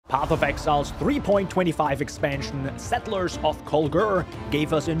Path of Exile's 3.25 expansion, Settlers of Kulgur,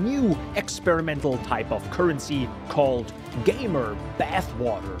 gave us a new experimental type of currency called Gamer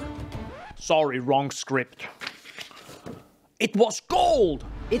Bathwater. Sorry, wrong script. It was gold!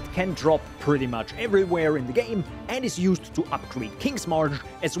 It can drop pretty much everywhere in the game and is used to upgrade Kingsmarch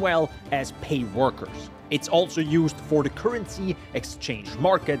as well as pay workers. It's also used for the currency exchange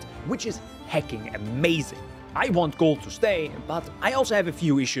market, which is hecking amazing. I want gold to stay, but I also have a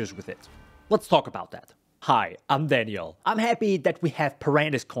few issues with it. Let's talk about that. Hi, I'm Daniel. I'm happy that we have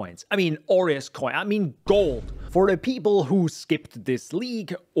Parantis coins. Aureus coin. Gold. For the people who skipped this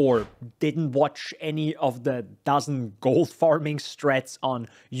league or didn't watch any of the dozen gold farming strats on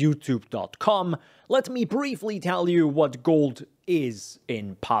youtube.com, let me briefly tell you what gold is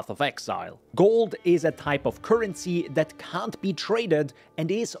in Path of Exile. Gold is a type of currency that can't be traded and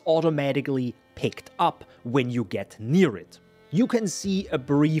is automatically picked up when you get near it. You can see a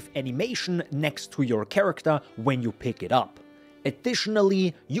brief animation next to your character when you pick it up.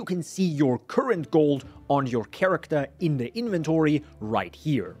 Additionally, you can see your current gold on your character in the inventory right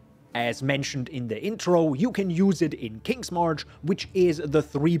here. As mentioned in the intro, you can use it in Kingsmarch, which is the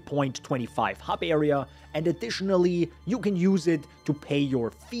 3.25 hub area, and additionally, you can use it to pay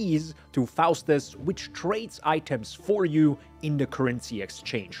your fees to Faustus, which trades items for you in the currency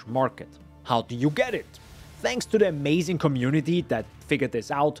exchange market. How do you get it? Thanks to the amazing community that figured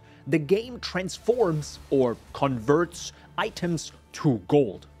this out, the game transforms or converts items to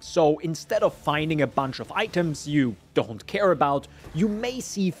gold. So instead of finding a bunch of items you don't care about, you may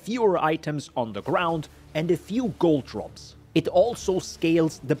see fewer items on the ground and a few gold drops. It also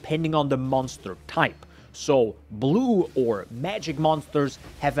scales depending on the monster type. So blue or magic monsters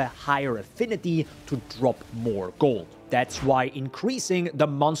have a higher affinity to drop more gold. That's why increasing the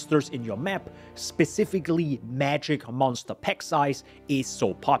monsters in your map, specifically magic monster pack size, is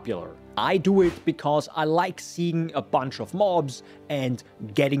so popular. I do it because I like seeing a bunch of mobs and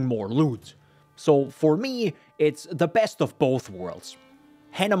getting more loot. So for me, it's the best of both worlds.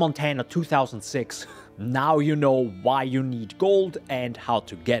 Hannah Montana 2006, now you know why you need gold and how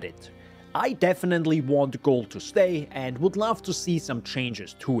to get it. I definitely want gold to stay and would love to see some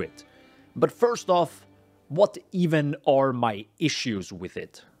changes to it. But first off, what even are my issues with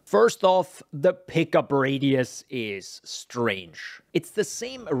it? First off, the pickup radius is strange. It's the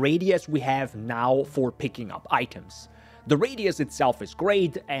same radius we have now for picking up items. The radius itself is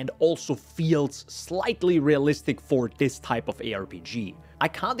great and also feels slightly realistic for this type of ARPG. I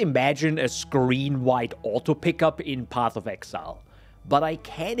can't imagine a screen-wide auto pickup in Path of Exile, but I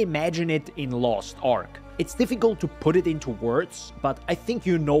can imagine it in Lost Ark. It's difficult to put it into words, but I think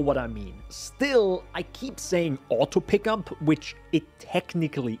you know what I mean. Still, I keep saying auto pickup, which it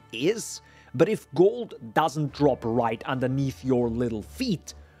technically is, but if gold doesn't drop right underneath your little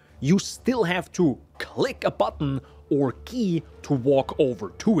feet, you still have to click a button or key to walk over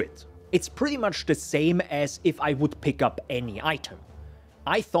to it. It's pretty much the same as if I would pick up any item.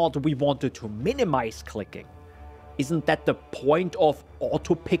 I thought we wanted to minimize clicking. Isn't that the point of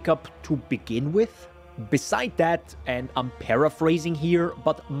auto pickup to begin with? Beside that, and I'm paraphrasing here,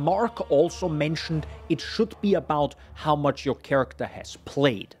 but Mark also mentioned it should be about how much your character has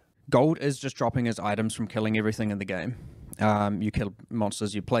played. Gold is just dropping as items from killing everything in the game. You kill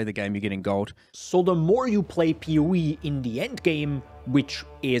monsters, you play the game, you're getting gold. So the more you play PoE in the end game, which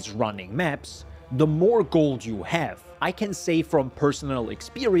is running maps, the more gold you have. I can say from personal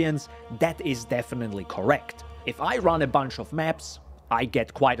experience that is definitely correct. If I run a bunch of maps, I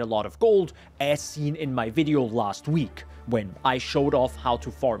get quite a lot of gold, as seen in my video last week, when I showed off how to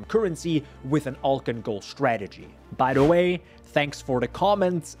farm currency with an Alkan gold strategy. By the way, thanks for the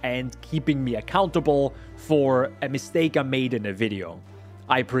comments and keeping me accountable for a mistake I made in a video.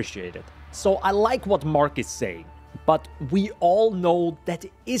 I appreciate it. So I like what Mark is saying, but we all know that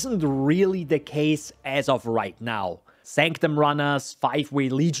isn't really the case as of right now. Sanctum runners, 5-way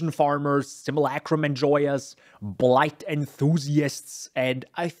Legion farmers, Simulacrum enjoyers, Blight enthusiasts, and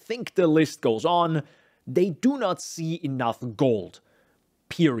I think the list goes on, they do not see enough gold.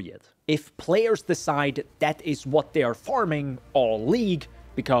 Period. If players decide that is what they are farming all league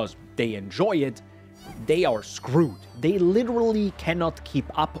because they enjoy it, they are screwed. They literally cannot keep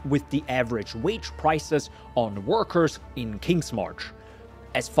up with the average wage prices on workers in Kingsmarch,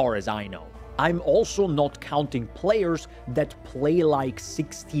 as far as I know. I'm also not counting players that play like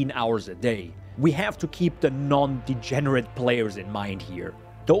 16 hours a day. We have to keep the non-degenerate players in mind here.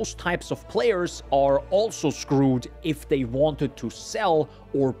 Those types of players are also screwed if they wanted to sell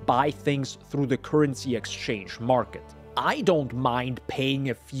or buy things through the currency exchange market. I don't mind paying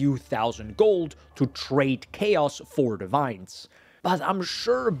a few thousand gold to trade chaos for divines. but I'm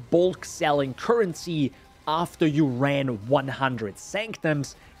sure bulk selling currency after you ran 100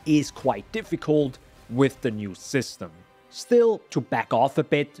 sanctums is quite difficult with the new system. Still, to back off a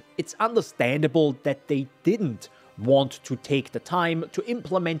bit, it's understandable that they didn't want to take the time to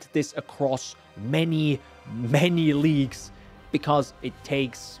implement this across many leagues, because it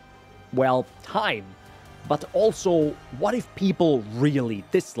takes, well, time. But also, what if people really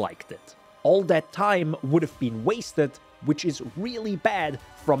disliked it? All that time would have been wasted, which is really bad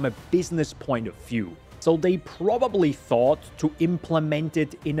from a business point of view. So they probably thought to implement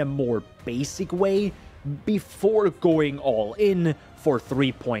it in a more basic way before going all in for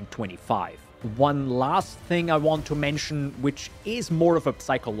 3.25. One last thing I want to mention, which is more of a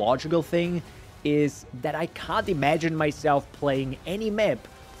psychological thing, is that I can't imagine myself playing any map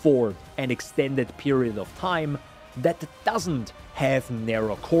for an extended period of time that doesn't have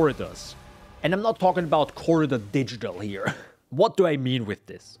narrow corridors. And I'm not talking about corridor digital here. What do I mean with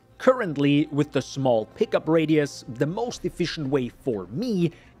this? Currently, with the small pickup radius, the most efficient way for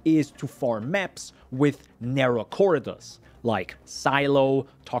me is to farm maps with narrow corridors, like Silo,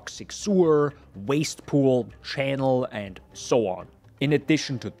 Toxic Sewer, Waste Pool, Channel, and so on. In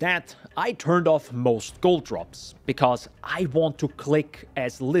addition to that, I turned off most gold drops, because I want to click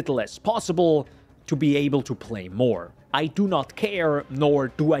as little as possible to be able to play more. I do not care, nor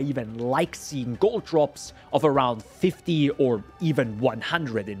do I even like seeing gold drops of around 50 or even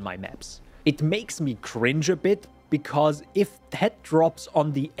 100 in my maps. It makes me cringe a bit, because if that drops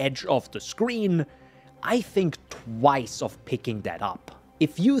on the edge of the screen, I think twice of picking that up.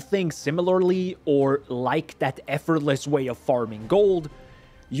 If you think similarly or like that effortless way of farming gold,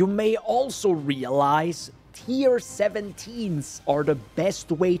 you may also realize tier 17s are the best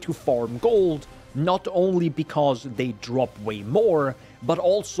way to farm gold, not only because they drop way more, but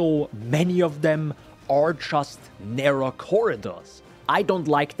also many of them are just narrow corridors. I don't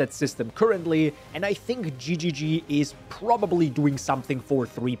like that system currently, and I think GGG is probably doing something for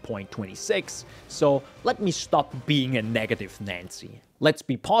 3.26, so let me stop being a negative Nancy. Let's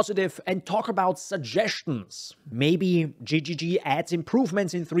be positive and talk about suggestions. Maybe GGG adds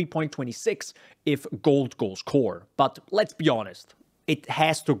improvements in 3.26 if gold goes core, but let's be honest, it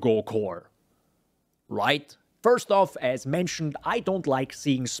has to go core, right? First off, as mentioned, I don't like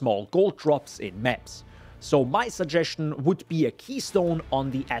seeing small gold drops in maps. So my suggestion would be a keystone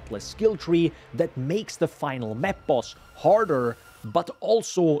on the Atlas skill tree that makes the final map boss harder, but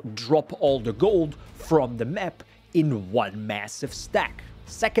also drop all the gold from the map in one massive stack.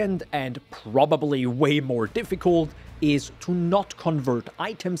 Second, and probably way more difficult, is to not convert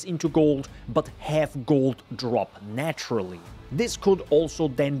items into gold, but have gold drop naturally. This could also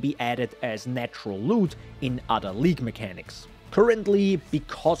then be added as natural loot in other league mechanics. Currently,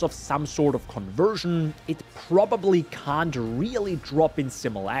 because of some sort of conversion, it probably can't really drop in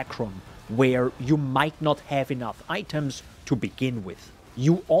Simulacrum, where you might not have enough items to begin with.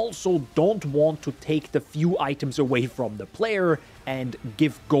 You also don't want to take the few items away from the player and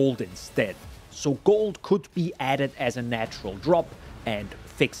give gold instead. So gold could be added as a natural drop and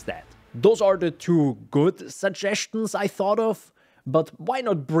fix that. Those are the two good suggestions I thought of, but why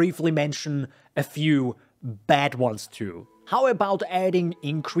not briefly mention a few bad ones too? How about adding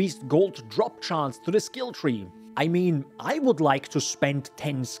increased gold drop chance to the skill tree? I mean, I would like to spend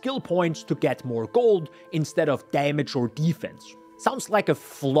 10 skill points to get more gold instead of damage or defense. Sounds like a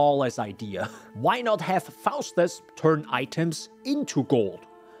flawless idea. Why not have Faustus turn items into gold?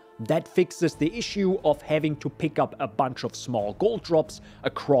 That fixes the issue of having to pick up a bunch of small gold drops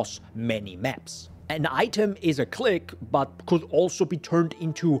across many maps. An item is a click, but could also be turned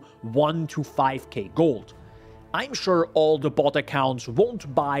into 1 to 5k gold. I'm sure all the bot accounts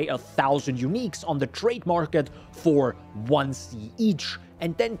won't buy 1,000 uniques on the trade market for 1C each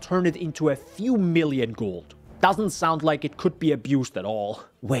and then turn it into a few million gold. Doesn't sound like it could be abused at all.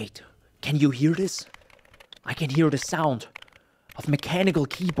 Wait, can you hear this? I can hear the sound of mechanical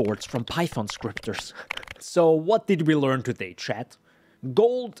keyboards from Python scripters. So what did we learn today, chat?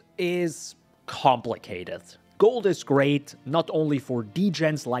 Gold is complicated. Gold is great, not only for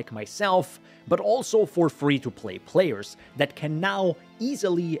degens like myself, but also for free-to-play players that can now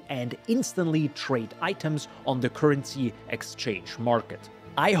easily and instantly trade items on the currency exchange market.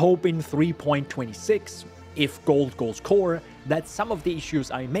 I hope in 3.26, if gold goes core, that some of the issues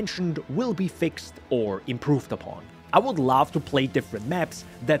I mentioned will be fixed or improved upon. I would love to play different maps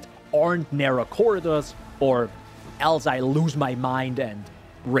that aren't narrow corridors, or else I lose my mind and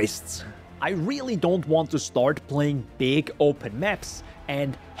wrists. I really don't want to start playing big open maps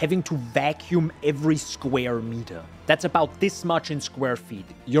and having to vacuum every square meter. That's about this much in square feet.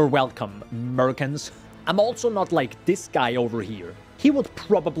 You're welcome, Merkins. I'm also not like this guy over here. He would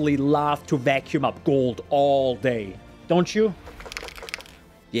probably love to vacuum up gold all day. Don't you?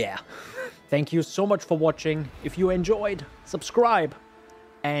 Yeah. Thank you so much for watching. If you enjoyed, subscribe.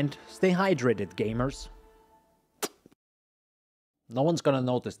 And stay hydrated, gamers. No one's gonna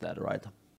notice that, right?